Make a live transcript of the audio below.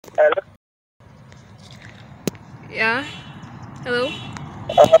Hello. Yeah. Hello.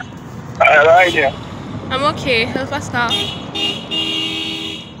 How are you? I'm okay. Hello, Pascal.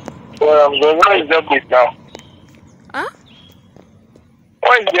 Well, I'm good. What is the update now? Huh?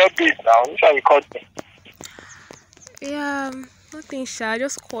 What is the update now? Which one you called me? Yeah. Nothing, Sha. I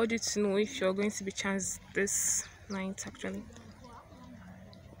just called you to know if you're going to be chance this night, actually.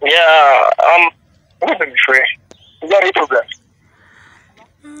 Yeah, I'm going to be free. Is there any problem?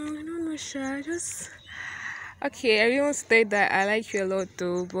 I don't know, Sha. Okay, I really want to say that I like you a lot,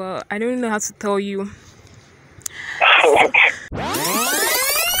 though, but I don't know how to tell you.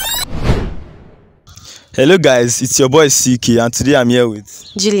 Hello guys, it's your boy CK and today I'm here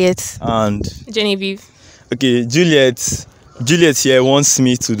with Juliet. and Genevieve. okay, Juliet here wants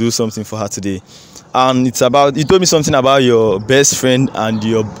me to do something for her today. And it's about you told me something about your best friend and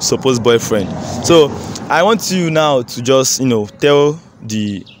your supposed boyfriend. So I want you now to just, tell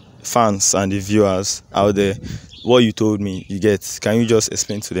the fans and the viewers out there what you told me. You get? Can you just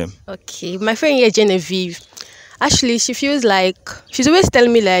explain to them? Okay, my friend here, Genevieve, actually, she feels like she's always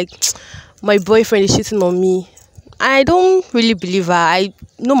telling me like my boyfriend is cheating on me. I don't really believe her. I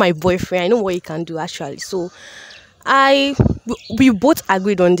know my boyfriend. I know what he can do actually. So I we both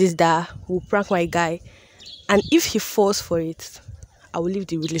agreed on this that we'll prank my guy, and if he falls for it, I will leave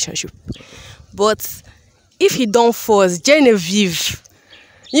the relationship. But if he don't force, Genevieve,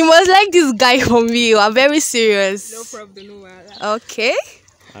 you must like this guy for me. You are very serious. No problem, no wahala. Okay.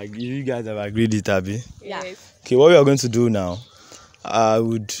 You guys have agreed it, Abby. Yeah. Okay, what we are going to do now, I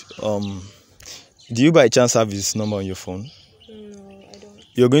would do you by chance have his number on your phone? No, I don't.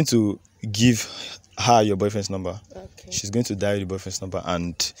 You're going to give her your boyfriend's number. Okay. She's going to dial the boyfriend's number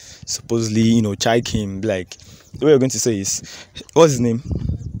and supposedly, check him. Like, the way you're going to say is, what's his name?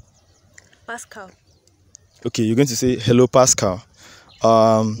 Pascal. Okay, you're going to say, hello, Pascal.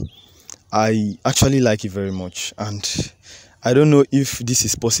 I actually like you very much. And I don't know if this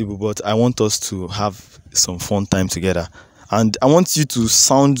is possible, but I want us to have some fun time together. And I want you to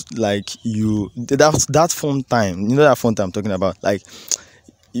sound like that fun time. You know that fun time I'm talking about? Like,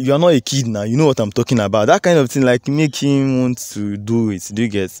 you're not a kid now, you know what I'm talking about. That kind of thing, like, make him want to do it. Do you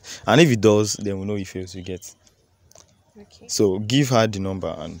get? And if he does, then we'll know if he fails. You get? Okay. So give her the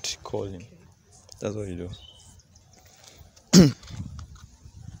number and call him. That's what you do.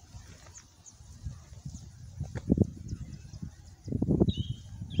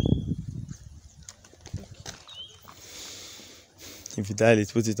 If you dial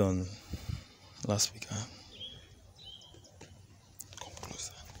it, put it on loudspeaker. Come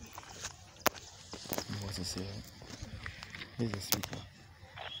closer. What is it? This is the speaker.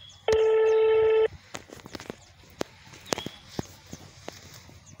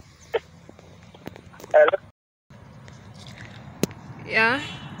 Hello. Yeah.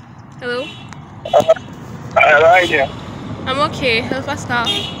 Hello. How are you? I'm okay. Hello, Pascal.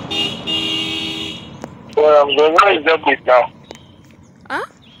 Well, I'm good. What is the update now? Huh?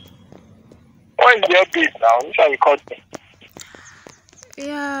 What is the update now? Which one you called me?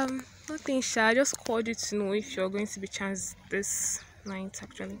 Yeah. Nothing, Sha. I just called you to know if you're going to be chance this night,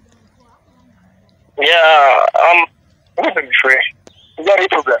 actually. Yeah, I'm going to be free. Is there any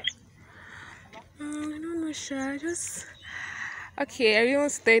problem? I don't know, Sha. Okay, I really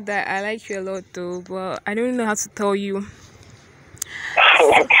want to say that I like you a lot, though, but I don't know how to tell you.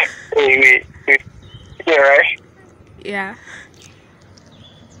 Wait. Yeah, right? Yeah.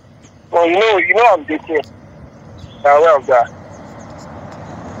 Well, I'm dating. I'm aware of that.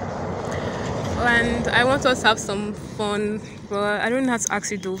 And I want us to have some fun, but I don't know how to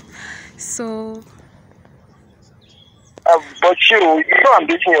ask you, though. So, But I'm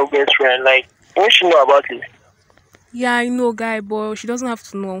dating your best friend. Like, what you know about it? yeah, I know, guy, but she doesn't have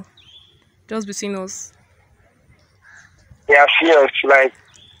to know. Just between us. Yeah, serious. Like,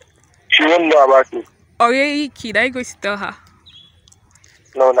 she won't know about it. Or yeah, kid, are you going to tell her?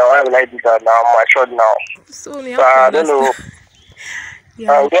 No, why would I do that now? I'm matured now. So, you So, have to I don't know. understand.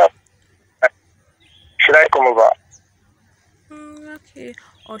 Yeah. Yeah. Should I come over? Okay.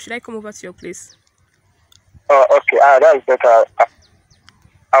 Or should I come over to your place? Oh, okay. That's better.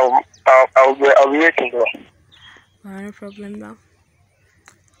 I'll be waiting though. No problem now.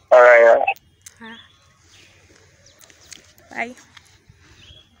 All right. Ah, bye.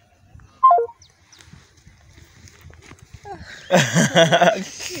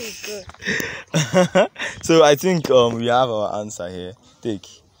 So I think we have our answer here. Take.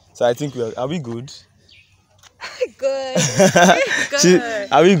 So I think are we good? Good.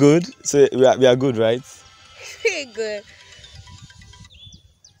 Are we good? So we are good, right? Good.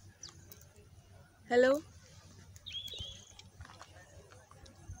 Hello.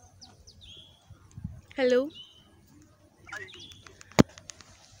 Hello.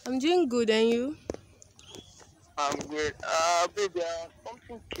 I'm doing good, and you? I'm great. Baby,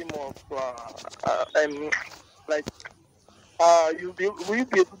 something came up. Like, will you be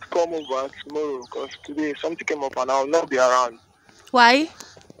able to come over tomorrow? Because today something came up and I'll not be around. Why?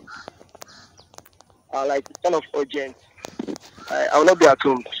 Like, it's kind of urgent. I will not be at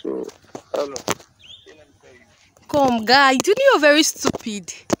home, so I don't know. Come, guy. Do you know you're very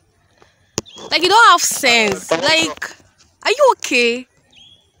stupid? Like, you don't have sense. Like, are you okay?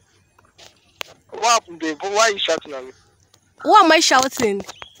 What happened, babe? Why are you shouting at me? Why am I shouting?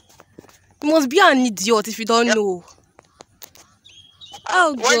 You must be an idiot if you don't know.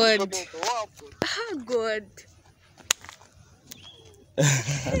 Oh, Why are you God. shouting? What happened? Oh, God.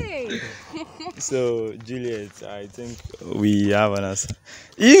 Hey. So, Juliet, I think we have an answer.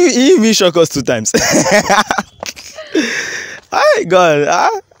 He even shocked us 2 times. My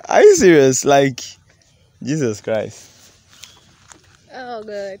God, are you serious? Like, Jesus Christ. Oh,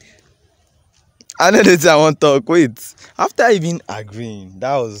 God. Another thing I want to talk. Wait, after even agreeing,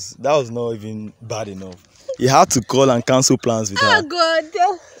 that was not even bad enough. He had to call and cancel plans with Oh, her. God.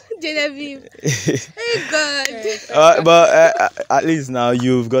 Genevieve. Hey, God. But at least now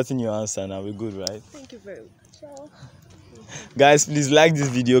you've gotten your answer. Now we're good, right? Thank you very much. Guys, please like this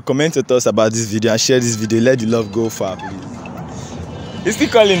video, comment with us about this video, and share this video. Let the love go far, please. He's still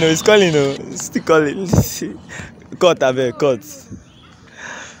calling, no? He's calling, no? He's still calling. Cut, Abe, cut.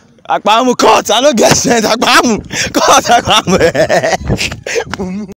 Akpamu, cut. I don't get strength. Akpamu, cut, Akpamu.